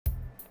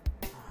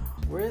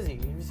Where is he?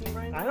 Have you seen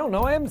Brian? I don't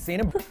know. I haven't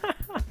seen him.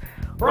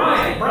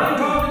 Brian,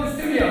 come to the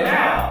studio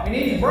now. We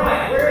need you,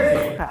 Brian. Where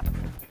is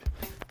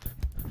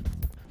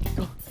he?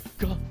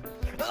 Go.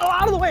 Oh,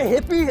 out of the way,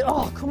 hippie.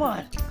 Oh, come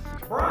on.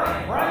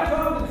 Brian,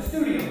 come to the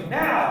studio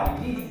now.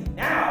 We need you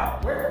now.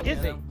 Where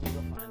Is he?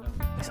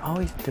 He's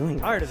always doing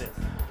it. Tired of this.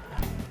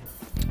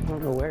 I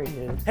don't know where he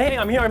is. Hey,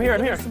 I'm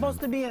here. He's supposed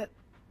to be at...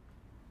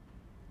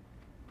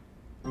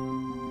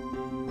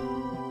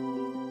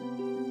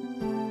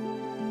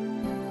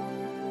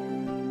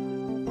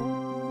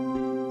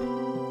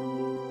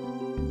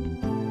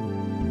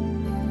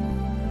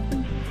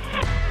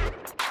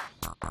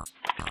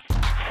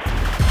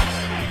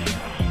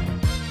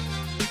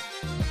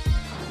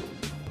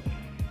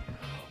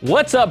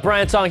 What's up,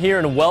 Brian Tong here,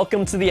 and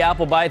welcome to the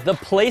Apple Byte, the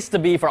place to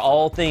be for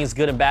all things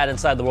good and bad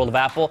inside the world of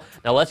Apple.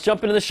 Now let's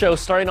jump into the show,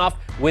 starting off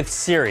with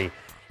Siri.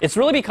 It's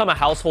really become a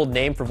household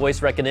name for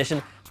voice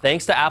recognition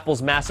thanks to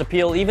Apple's mass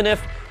appeal, even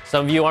if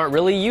some of you aren't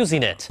really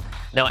using it.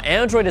 Now,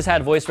 Android has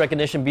had voice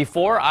recognition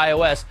before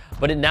iOS,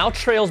 but it now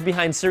trails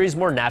behind Siri's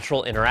more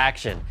natural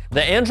interaction.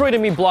 The Android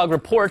and Me blog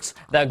reports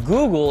that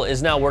Google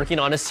is now working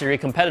on a Siri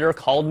competitor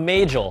called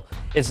Majel.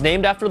 It's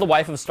named after the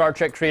wife of Star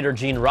Trek creator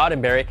Gene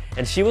Roddenberry,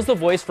 and she was the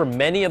voice for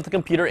many of the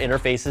computer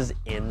interfaces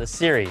in the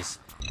series.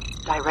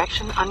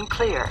 Direction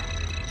unclear.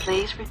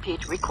 Please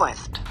repeat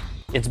request.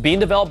 It's being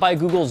developed by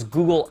Google's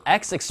Google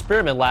X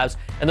Experiment Labs,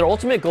 and their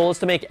ultimate goal is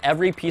to make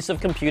every piece of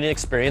computing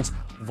experience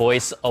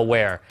voice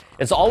aware.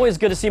 It's always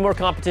good to see more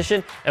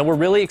competition, and we're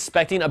really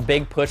expecting a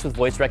big push with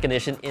voice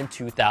recognition in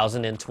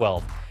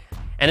 2012.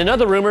 And in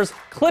other rumors,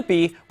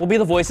 Clippy will be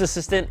the voice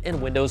assistant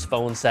in Windows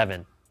Phone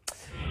 7.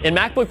 In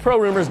MacBook Pro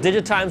rumors,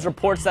 Digitimes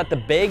reports that the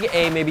Big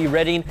A may be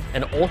readying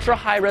an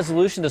ultra-high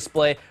resolution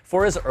display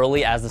for as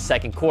early as the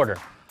second quarter.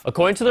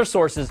 According to their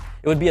sources,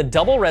 it would be a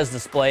double-res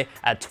display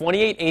at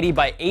 2880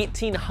 by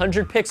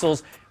 1800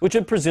 pixels, which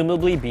would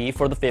presumably be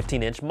for the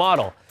 15-inch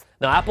model.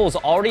 Now, Apple has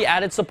already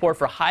added support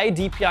for high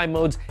DPI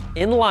modes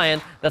in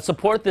Lion that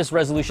support this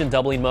resolution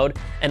doubling mode,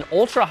 and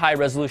ultra-high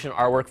resolution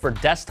artwork for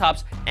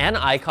desktops and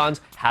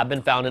icons have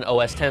been found in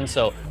OS X,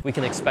 so we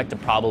can expect to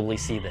probably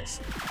see this.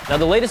 Now,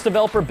 the latest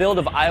developer build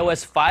of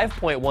iOS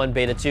 5.1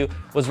 Beta 2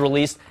 was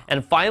released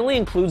and finally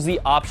includes the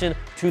option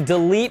to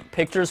delete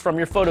pictures from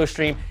your photo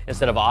stream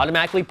instead of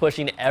automatically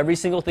pushing every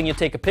single thing you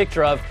take a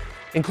picture of,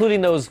 including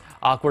those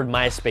awkward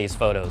MySpace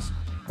photos.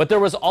 But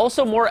there was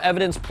also more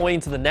evidence pointing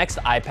to the next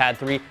iPad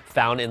 3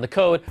 found in the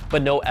code,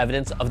 but no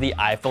evidence of the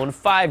iPhone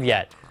 5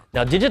 yet.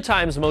 Now,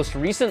 Digitime's most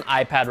recent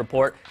iPad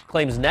report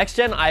claims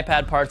next-gen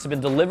iPad parts have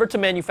been delivered to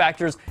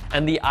manufacturers,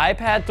 and the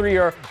iPad 3,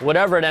 or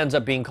whatever it ends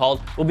up being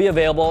called, will be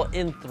available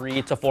in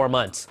 3 to 4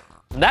 months.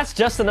 And that's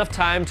just enough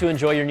time to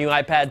enjoy your new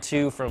iPad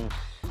 2 from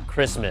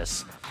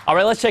Christmas. All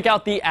right, let's check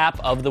out the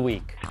app of the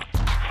week.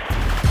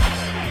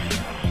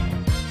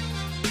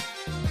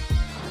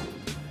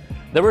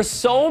 There were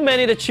so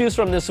many to choose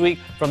from this week,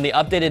 from the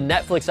updated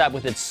Netflix app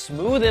with its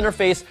smooth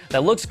interface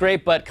that looks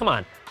great, but come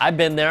on, I've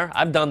been there,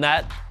 I've done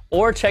that.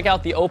 Or check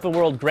out the open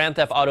world Grand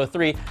Theft Auto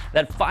 3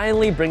 that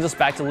finally brings us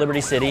back to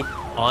Liberty City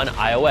on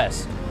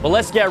iOS. But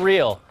let's get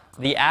real.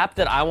 The app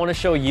that I want to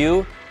show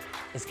you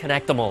is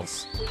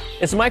Connectimals.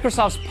 It's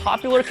Microsoft's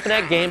popular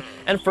Connect game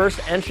and first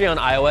entry on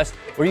iOS,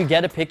 where you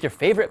get to pick your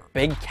favorite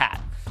big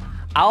cat.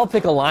 I'll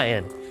pick a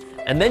lion.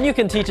 And then you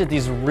can teach it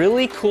these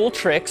really cool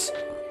tricks.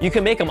 You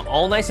can make them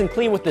all nice and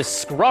clean with this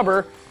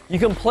scrubber. You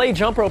can play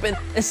jump rope and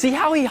see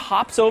how he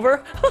hops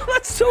over?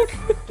 That's so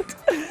cute.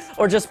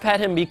 Or just pet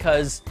him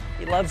because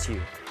he loves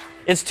you.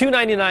 It's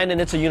 $2.99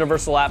 and it's a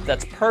universal app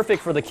that's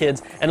perfect for the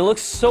kids, and it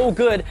looks so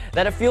good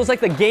that it feels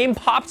like the game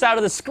pops out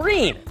of the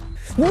screen.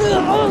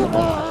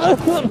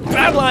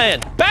 Bad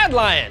lion, bad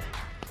lion.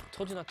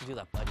 Told you not to do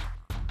that, buddy.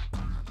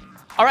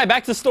 All right,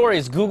 back to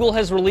stories. Google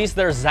has released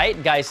their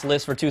Zeitgeist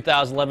list for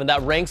 2011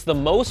 that ranks the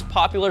most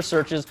popular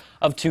searches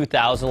of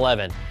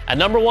 2011. At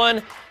number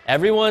 1,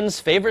 everyone's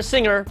favorite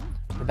singer,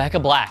 Rebecca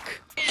Black.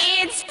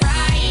 It's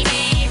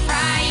Friday,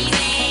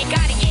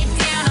 gotta get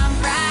down on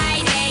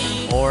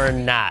Friday. Or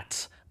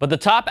not. But the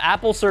top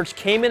Apple search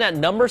came in at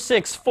number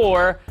 6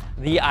 for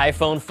the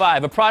iPhone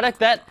 5, a product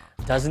that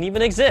doesn't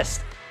even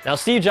exist. Now,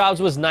 Steve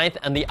Jobs was 9th,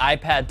 and the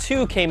iPad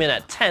 2 came in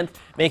at 10th,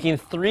 making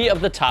 3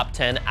 of the top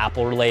 10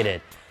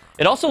 Apple-related.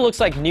 It also looks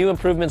like new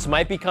improvements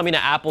might be coming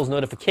to Apple's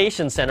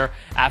notification center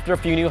after a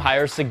few new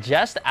hires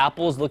suggest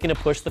Apple is looking to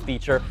push the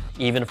feature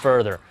even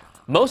further.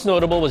 Most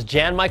notable was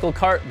Jan Michael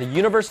Cart, the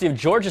University of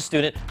Georgia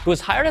student who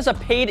was hired as a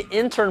paid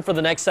intern for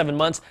the next 7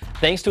 months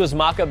thanks to his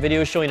mock-up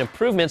videos showing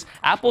improvements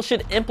Apple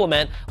should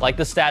implement, like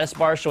the status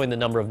bar showing the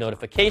number of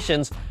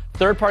notifications,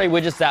 third-party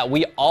widgets that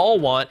we all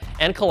want,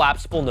 and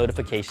collapsible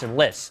notification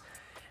lists.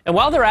 And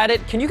while they're at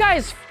it, can you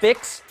guys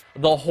fix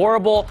the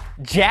horrible,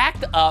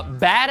 jacked up,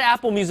 bad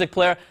Apple Music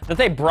player that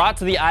they brought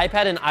to the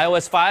iPad in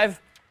iOS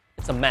 5?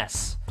 It's a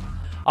mess.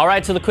 All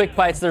right, so the quick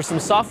bites. There's some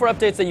software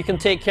updates that you can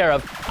take care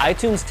of.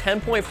 iTunes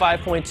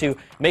 10.5.2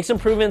 makes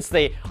improvements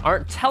they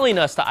aren't telling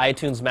us to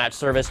iTunes Match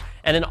service,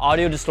 and an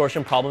audio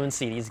distortion problem in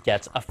CDs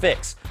gets a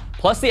fix.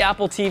 Plus, the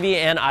Apple TV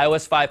and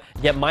iOS 5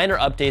 get minor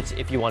updates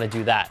if you want to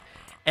do that.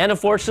 And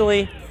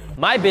unfortunately,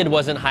 my bid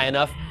wasn't high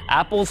enough.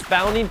 Apple's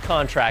founding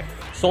contract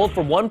sold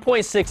for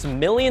 $1.6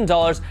 million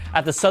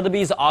at the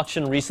Sotheby's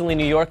auction recently in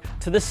New York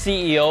to the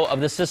CEO of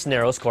the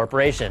Cisneros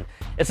Corporation.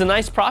 It's a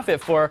nice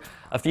profit for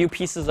a few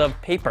pieces of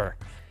paper.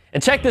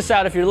 And check this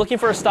out, if you're looking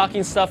for a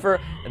stocking stuffer,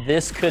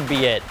 this could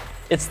be it.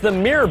 It's the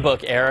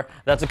MirrorBook Air.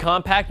 That's a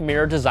compact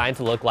mirror designed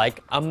to look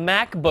like a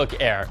MacBook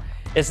Air.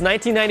 It's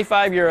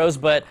 1995 euros,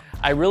 but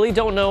I really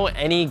don't know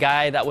any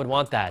guy that would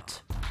want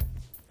that.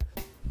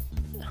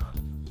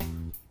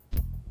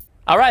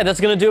 All right, that's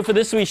going to do it for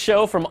this week's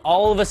show. From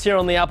all of us here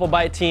on the Apple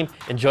Byte team,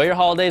 enjoy your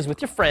holidays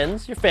with your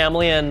friends, your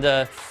family,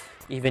 and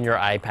even your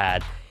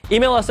iPad.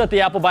 Email us at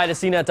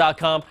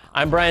theapplebyte@cnet.com.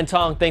 I'm Brian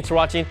Tong. Thanks for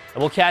watching,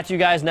 and we'll catch you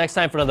guys next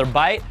time for another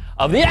bite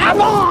of the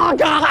Apple.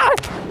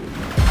 God!